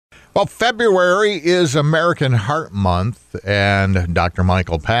Well, February is American Heart Month, and Dr.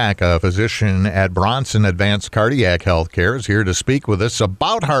 Michael Pack, a physician at Bronson Advanced Cardiac Healthcare, is here to speak with us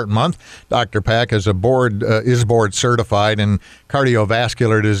about Heart Month. Dr. Pack is board certified in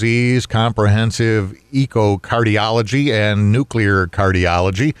cardiovascular disease, comprehensive echocardiology, and nuclear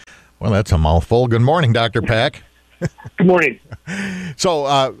cardiology. Well, that's a mouthful. Good morning, Dr. Pack. Good morning. So,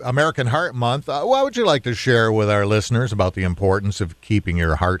 American Heart Month, what would you like to share with our listeners about the importance of keeping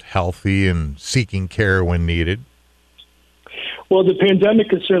your heart healthy and seeking care when needed? Well, the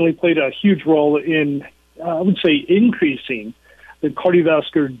pandemic has certainly played a huge role in, I would say, increasing the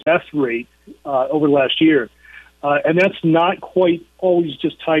cardiovascular death rate over last year. And that's not quite always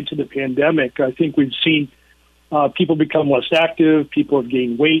just tied to the pandemic. I think we've seen people become less active, people have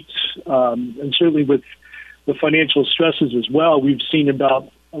gained weight, and certainly with the financial stresses as well, we've seen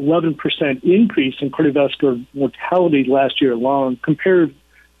about 11% increase in cardiovascular mortality last year alone compared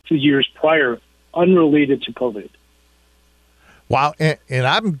to years prior, unrelated to COVID. Wow, and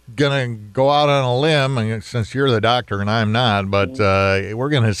I'm going to go out on a limb, since you're the doctor and I'm not, but we're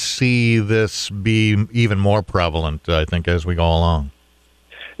going to see this be even more prevalent, I think, as we go along.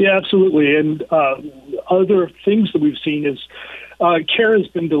 Yeah, absolutely. And other things that we've seen is care has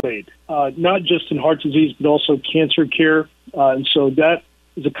been delayed, not just in heart disease, but also cancer care. And so that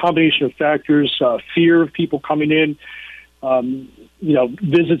is a combination of factors, fear of people coming in,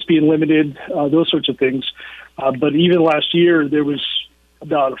 visits being limited, those sorts of things. But even last year, there was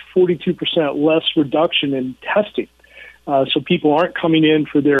about a 42% less reduction in testing. So people aren't coming in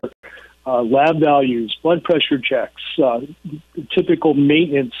for their lab values, blood pressure checks, typical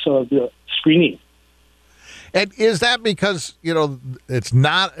maintenance of the screening. And is that because, it's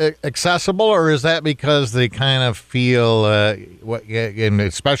not accessible, or is that because they kind of feel, and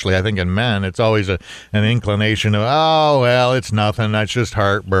especially I think in men, it's always an inclination of, oh, well, it's nothing, that's just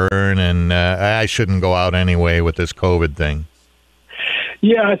heartburn, and I shouldn't go out anyway with this COVID thing?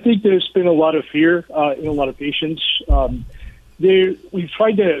 Yeah, I think there's been a lot of fear in a lot of patients. We've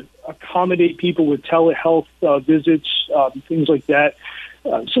tried to accommodate people with telehealth visits, things like that.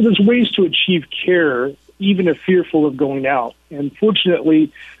 So there's ways to achieve care, even if fearful of going out. And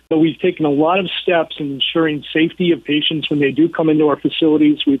fortunately, we've taken a lot of steps in ensuring safety of patients when they do come into our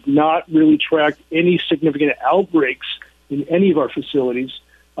facilities. We've not really tracked any significant outbreaks in any of our facilities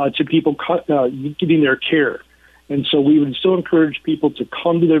to people getting their care. And so we would still encourage people to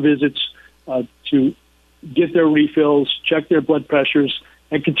come to their visits to get their refills, check their blood pressures,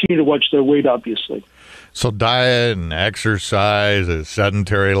 and continue to watch their weight, obviously. So diet and exercise, a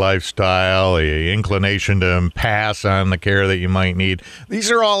sedentary lifestyle, the inclination to pass on the care that you might need, these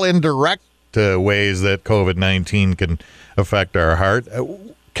are all indirect ways that COVID-19 can affect our heart.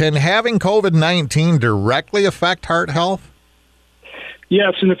 Can having COVID-19 directly affect heart health?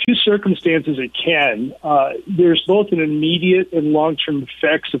 Yes, in a few circumstances it can. There's both an immediate and long-term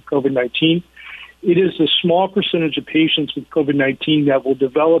effects of COVID-19. It is a small percentage of patients with COVID-19 that will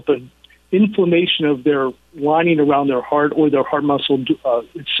develop an inflammation of their lining around their heart or their heart muscle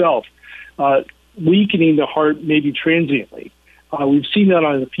itself, weakening the heart maybe transiently. We've seen that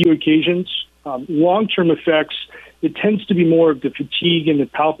on a few occasions. Long-term effects, it tends to be more of the fatigue and the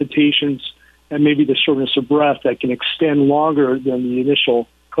palpitations and maybe the shortness of breath that can extend longer than the initial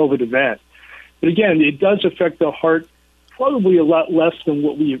COVID event. But again, it does affect the heart probably a lot less than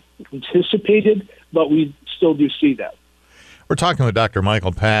what we anticipated, but we still do see that. We're talking with Dr.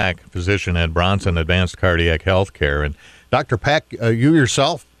 Michael Pack, physician at Bronson Advanced Cardiac Healthcare. And Dr. Pack, you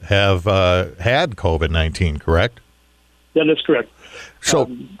yourself have had COVID-19, correct? Yeah, that's correct.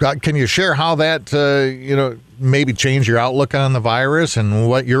 So can you share how that, maybe changed your outlook on the virus and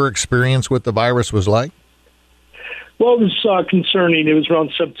what your experience with the virus was like? Well, it was concerning. It was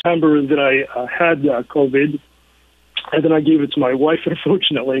around September that I had COVID, and then I gave it to my wife,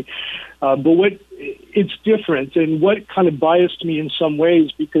 unfortunately. But it's different, and what kind of biased me in some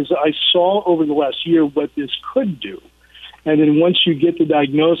ways, because I saw over the last year what this could do. And then once you get the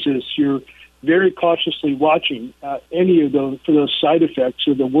diagnosis, you're very cautiously watching any of those for those side effects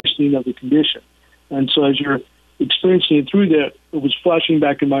or the worsening of the condition. And so as you're experiencing it through that, it was flashing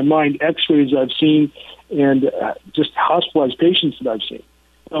back in my mind x-rays I've seen and just hospitalized patients that I've seen.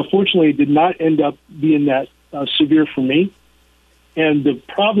 Unfortunately, it did not end up being that severe for me. And the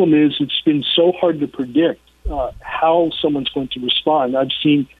problem is it's been so hard to predict how someone's going to respond. I've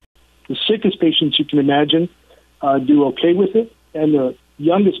seen the sickest patients you can imagine do okay with it, and the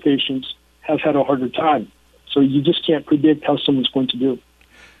youngest patients have had a harder time. So you just can't predict how someone's going to do.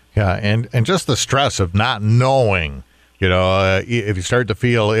 Yeah, and just the stress of not knowing If you start to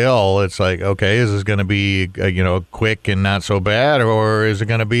feel ill, it's like, okay, is this going to be, quick and not so bad, or is it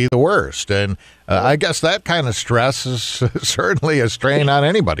going to be the worst? And I guess that kind of stress is certainly a strain on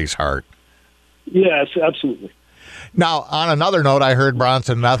anybody's heart. Yes, absolutely. Now, on another note, I heard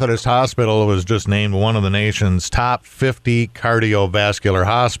Bronson Methodist Hospital was just named one of the nation's top 50 cardiovascular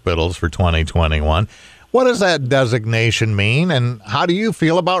hospitals for 2021. What does that designation mean, and how do you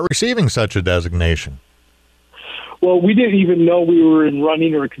feel about receiving such a designation? Well, we didn't even know we were in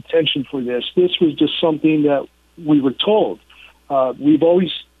running or contention for this. This was just something that we were told. We've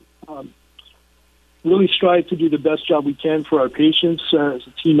always really strived to do the best job we can for our patients as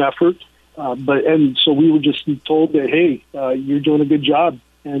a team effort. So we were just told that, hey, you're doing a good job.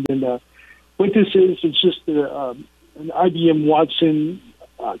 And then what this is, it's just an IBM Watson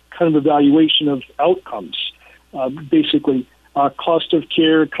kind of evaluation of outcomes, basically cost of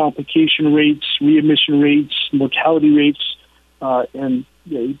care, complication rates, readmission rates, mortality rates, and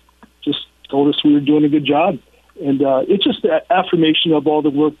they just told us we were doing a good job. And it's just an affirmation of all the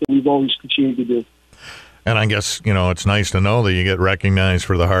work that we've always continued to do. And I guess, it's nice to know that you get recognized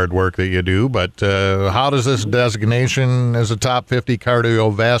for the hard work that you do, but how does this designation as a top 50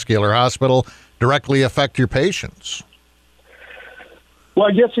 cardiovascular hospital directly affect your patients? Well,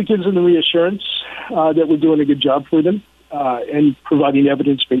 I guess it gives them the reassurance that we're doing a good job for them and providing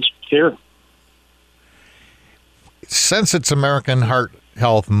evidence-based care. Since it's American Heart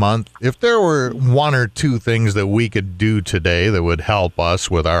Health Month, if there were one or two things that we could do today that would help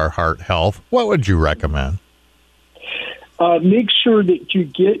us with our heart health, what would you recommend? Make sure that you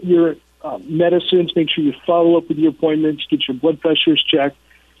get your medicines, make sure you follow up with your appointments, get your blood pressures checked,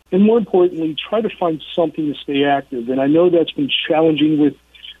 and more importantly, try to find something to stay active. And I know that's been challenging with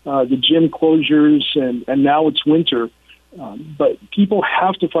the gym closures, and now it's winter, but people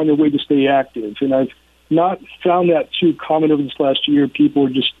have to find a way to stay active. And I've not found that too common over this last year. People are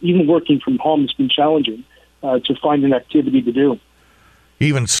just, even working from home, it's been challenging to find an activity to do.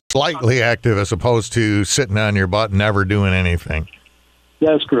 Even slightly active as opposed to sitting on your butt and never doing anything.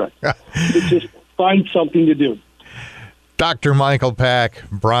 That's correct. It's just find something to do. Dr. Michael Pack,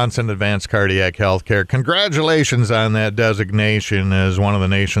 Bronson Advanced Cardiac Healthcare, congratulations on that designation as one of the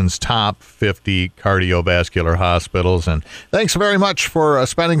nation's top 50 cardiovascular hospitals. And thanks very much for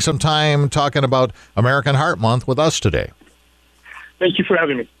spending some time talking about American Heart Month with us today. Thank you for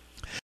having me.